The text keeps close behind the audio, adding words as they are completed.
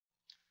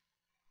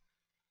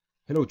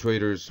Hello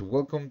traders,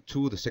 welcome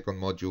to the second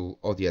module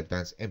of the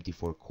advanced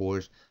MT4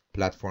 course,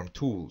 Platform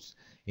Tools.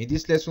 In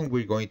this lesson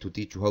we're going to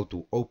teach you how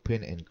to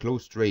open and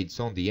close trades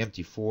on the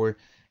MT4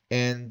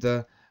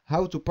 and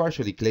how to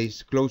partially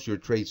close your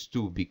trades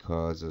too,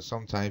 because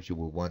sometimes you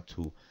will want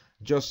to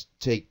just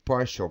take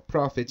partial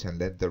profits and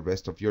let the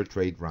rest of your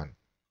trade run.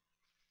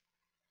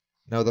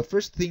 Now the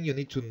first thing you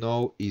need to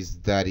know is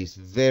that it's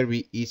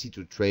very easy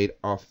to trade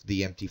off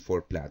the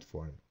MT4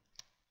 platform.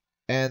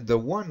 And the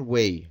one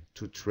way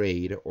to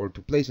trade or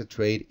to place a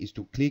trade is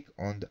to click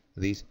on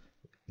this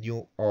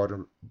new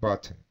order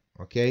button.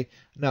 Okay,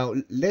 now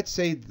let's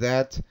say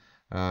that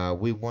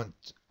we want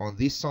on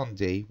this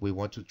Sunday we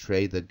want to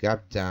trade the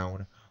gap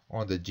down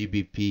on the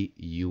GBP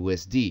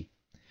USD.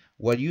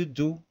 What you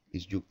do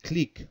is you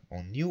click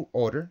on new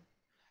order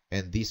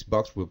and this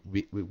box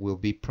will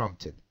be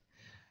prompted.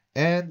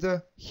 And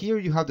here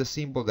you have the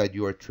symbol that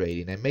you are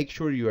trading, and make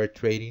sure you are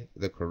trading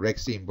the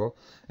correct symbol.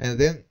 And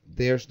then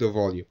there's the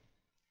volume.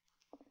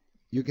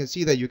 You can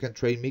see that you can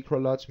trade micro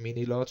lots,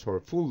 mini lots, or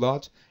full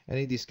lots, and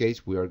in this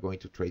case we are going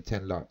to trade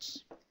 10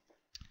 lots.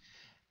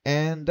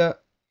 And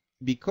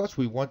because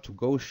we want to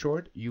go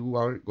short, you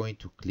are going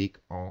to click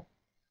on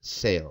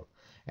sell,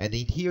 and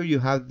in here you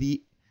have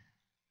the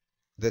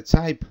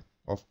type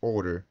of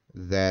order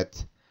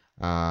that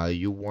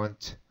you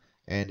want,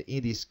 and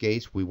in this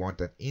case we want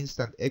an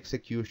instant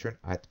execution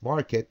at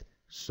market,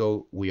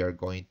 so we are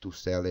going to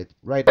sell it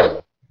right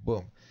now.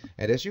 Boom.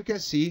 And as you can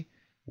see,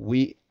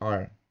 we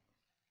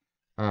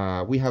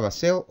have a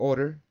sell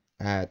order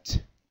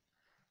at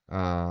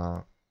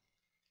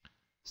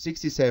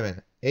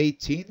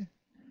 67.18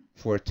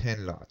 for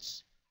 10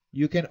 lots.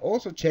 You can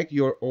also check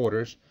your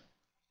orders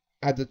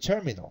at the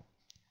terminal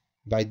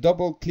by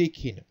double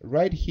clicking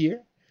right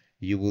here.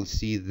 You will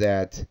see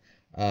that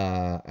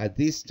at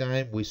this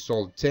time we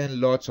sold 10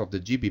 lots of the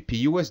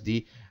GBP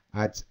USD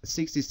at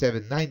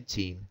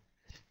 67.19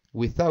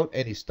 without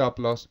any stop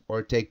loss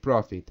or take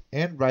profit,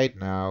 and right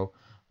now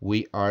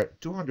we are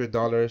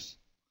 $200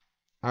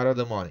 out of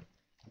the money.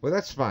 Well,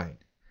 that's fine.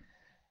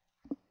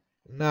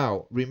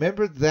 Now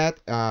remember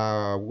that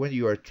when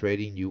you are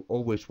trading you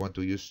always want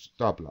to use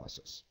stop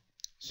losses.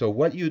 So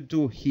what you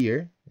do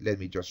here, let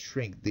me just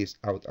shrink this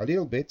out a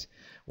little bit.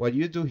 What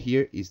you do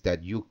here is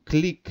that you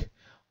click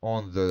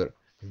on the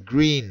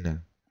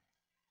green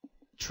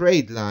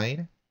trade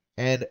line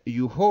and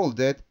you hold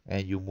it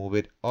and you move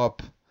it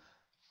up.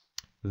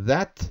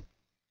 That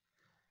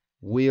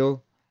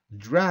will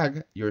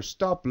drag your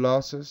stop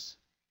losses,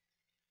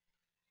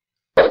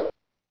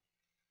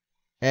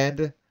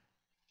 and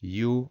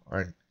you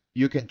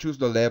can choose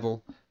the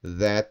level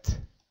that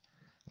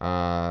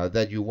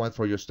you want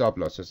for your stop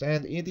losses.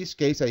 And in this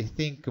case, I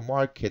think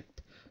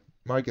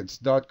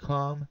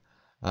Markets.com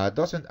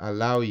doesn't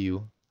allow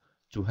you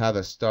to have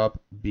a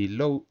stop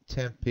below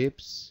 10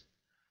 pips,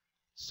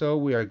 so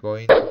we are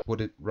going to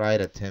put it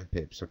right at 10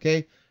 pips.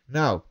 Okay,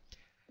 now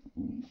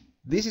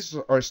this is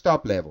our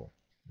stop level,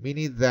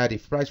 meaning that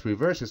if price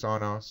reverses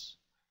on us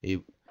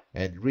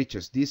and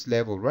reaches this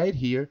level right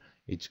here,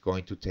 it's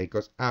going to take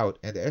us out.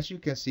 And as you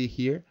can see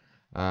here,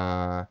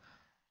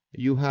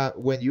 you have,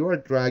 when you are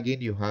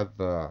dragging, you have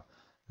the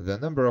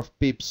number of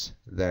pips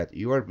that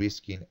you are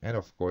risking, and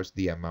of course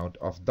the amount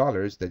of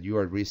dollars that you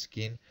are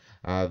risking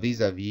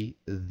vis-a-vis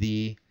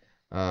the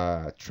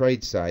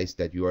trade size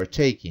that you are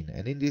taking.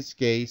 And in this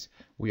case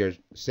we are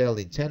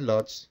selling 10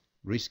 lots,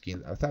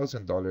 risking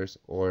 $1,000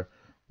 or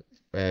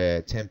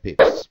 10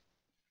 pips.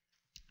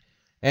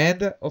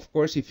 And of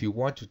course, if you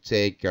want to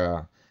take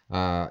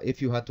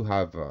if you want to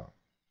have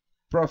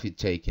profit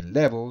taking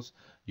levels,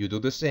 you do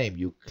the same.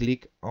 You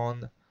click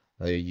on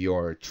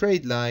your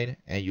trade line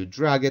and you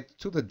drag it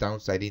to the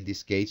downside. In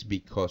this case,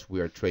 because we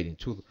are trading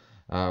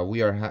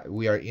we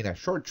are in a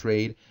short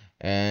trade,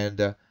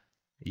 and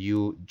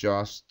you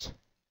just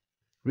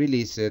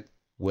release it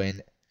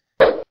when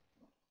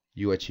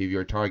you achieve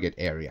your target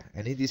area.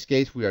 And in this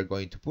case, we are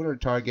going to put our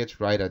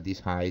targets right at these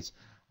highs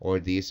or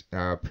this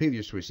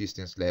previous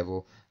resistance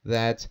level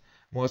that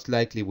most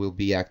likely will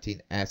be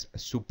acting as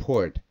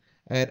support.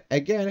 And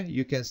again,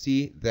 you can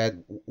see that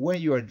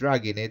when you are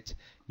dragging it,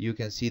 you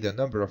can see the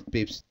number of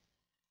pips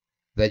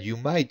that you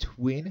might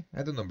win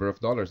and the number of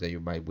dollars that you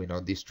might win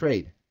on this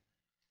trade.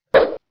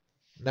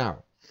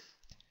 Now,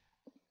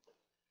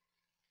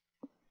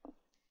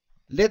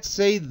 let's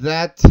say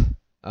that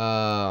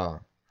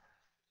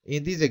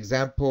in this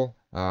example,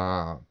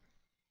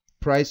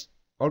 price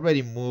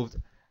already moved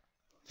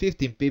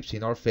 15 pips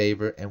in our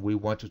favor and we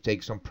want to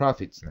take some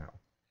profits now.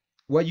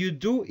 What you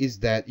do is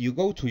that you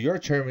go to your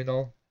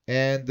terminal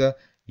and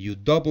you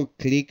double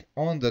click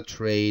on the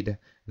trade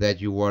that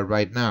you are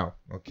right now.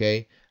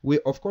 Okay,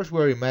 of course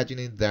we're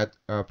imagining that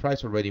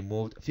price already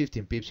moved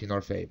 15 pips in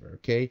our favor,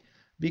 okay,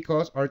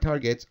 because our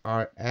targets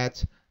are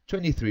at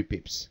 23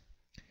 pips.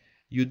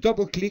 You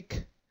double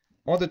click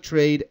on the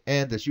trade,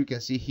 and as you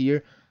can see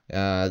here,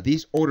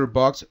 this order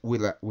box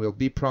will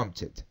be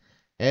prompted.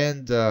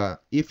 And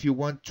if you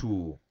want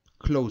to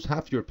close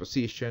half your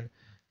position,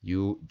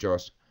 you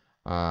just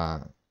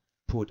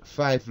put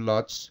 5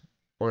 lots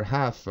or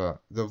half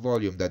the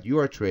volume that you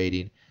are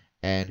trading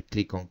and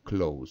click on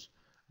close,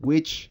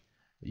 which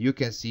you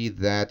can see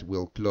that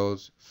will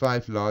close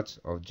 5 lots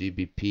of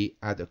GBP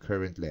at the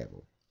current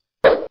level.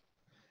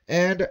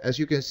 And as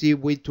you can see,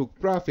 we took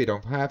profit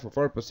on half of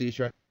our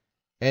position,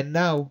 and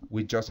now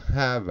we just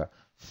have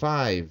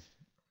 5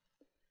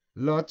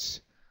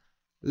 lots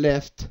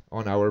left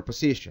on our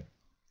position.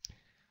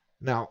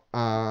 Now,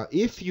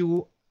 if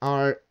you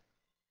are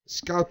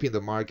scalping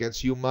the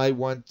markets, you might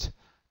want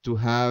to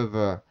have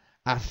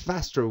a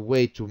faster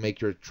way to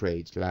make your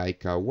trades,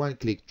 like a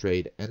one-click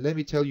trade. And let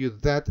me tell you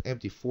that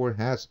MT4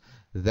 has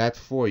that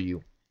for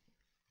you.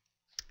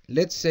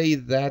 Let's say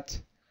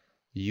that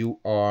you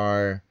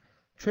are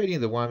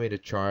trading the 1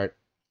 minute chart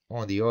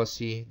on the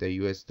Aussie, the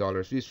US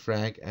dollar, Swiss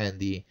franc, and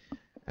the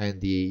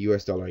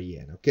US dollar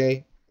yen.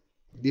 Okay,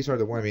 these are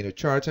the 1 minute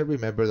charts. And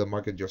remember, the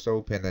market just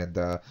opened,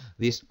 and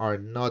these are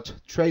not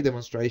trade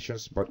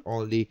demonstrations, but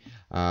only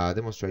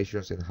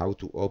demonstrations in how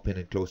to open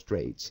and close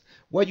trades.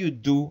 What you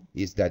do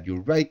is that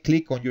you right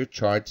click on your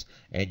charts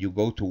and you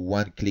go to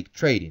one click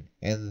trading,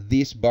 and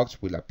this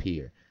box will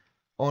appear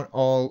on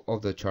all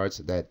of the charts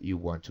that you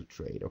want to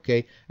trade.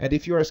 Okay, and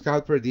if you're a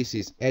scalper, this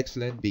is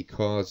excellent,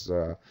 because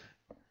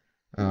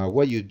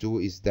what you do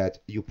is that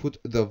you put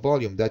the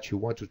volume that you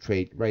want to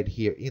trade right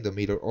here in the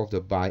middle of the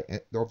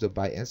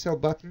buy and sell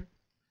button,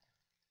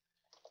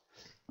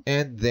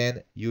 and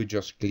then you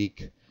just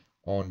click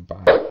on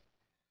buy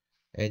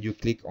and you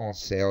click on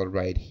sell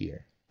right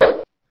here,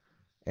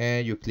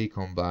 and you click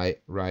on buy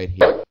right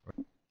here.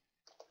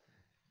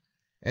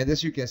 And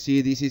as you can see,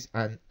 this is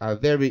a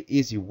very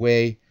easy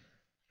way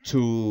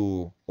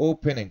to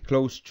open and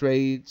close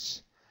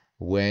trades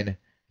when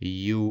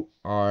you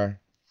are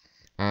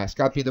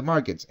scalping the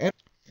markets.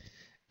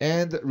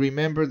 And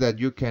remember that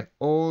you can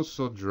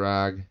also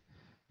drag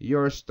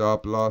your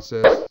stop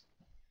losses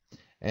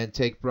and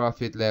take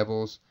profit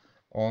levels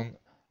on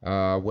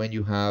when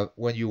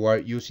you are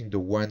using the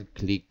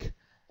one-click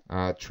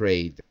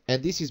trade.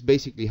 And this is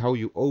basically how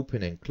you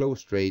open and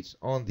close trades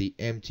on the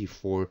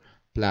MT4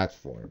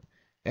 platform.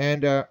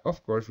 And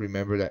of course,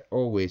 remember that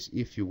always,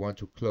 if you want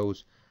to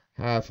close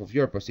half of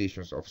your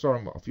positions, of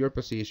some of your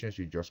positions,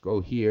 you just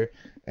go here.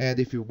 And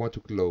if you want to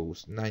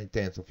close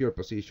 9/10 of your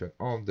position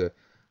on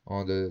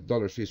the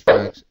dollar Swiss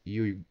francs,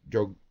 you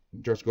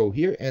just go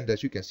here. And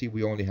as you can see,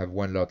 we only have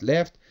 1 lot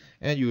left,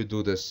 and you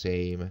do the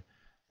same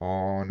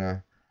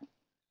on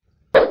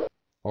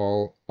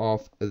all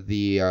of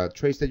the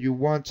trades that you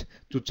want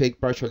to take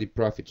partially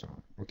profits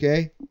on.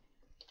 Okay,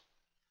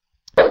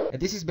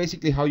 and this is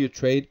basically how you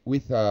trade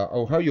with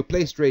or how you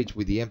place trades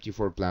with the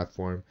MT4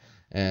 platform.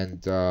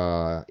 And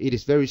it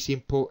is very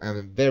simple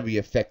and very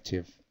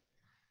effective.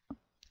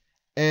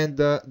 And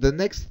the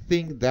next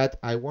thing that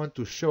I want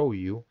to show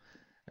you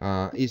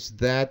is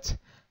that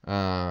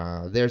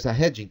there's a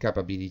hedging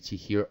capability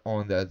here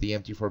on the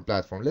MT4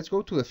 platform. Let's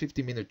go to the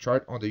 50-minute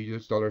chart on the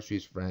US dollar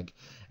Swiss franc.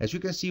 As you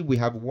can see, we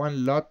have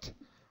 1 lot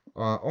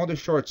on the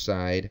short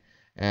side,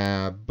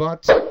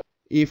 but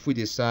if we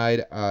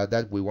decide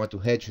that we want to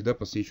hedge the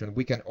position,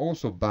 we can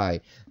also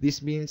buy.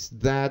 This means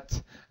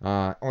that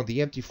on the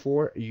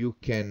MT4 you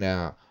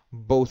can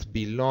both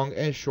be long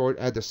and short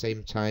at the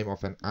same time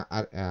of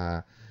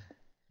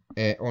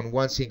on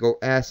one single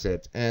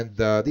asset. And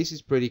this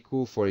is pretty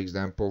cool. For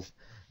example,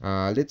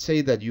 let's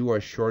say that you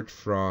are short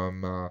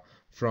from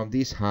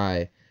this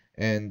high,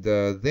 and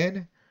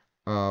then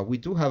we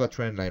do have a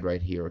trend line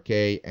right here.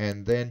 Okay,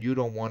 and then you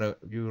don't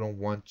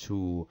want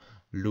to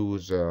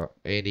lose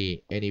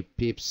any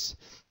pips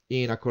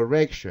in a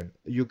correction.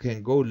 You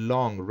can go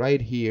long right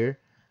here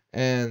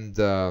and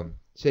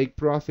take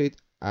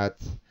profit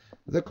at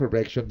the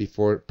correction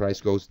before price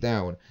goes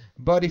down.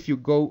 But if you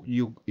go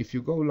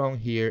long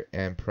here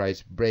and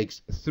price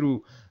breaks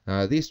through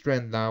this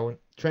trend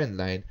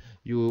line,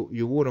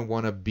 you wouldn't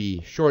want to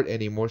be short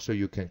anymore, so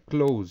you can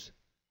close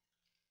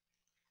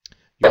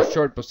your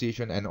short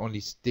position and only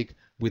stick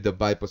with the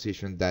buy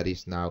position that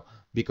is now,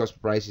 because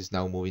price is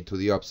now moving to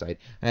the upside.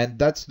 And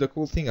that's the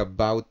cool thing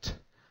about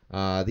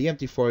the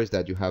MT4, is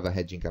that you have a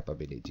hedging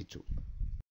capability too.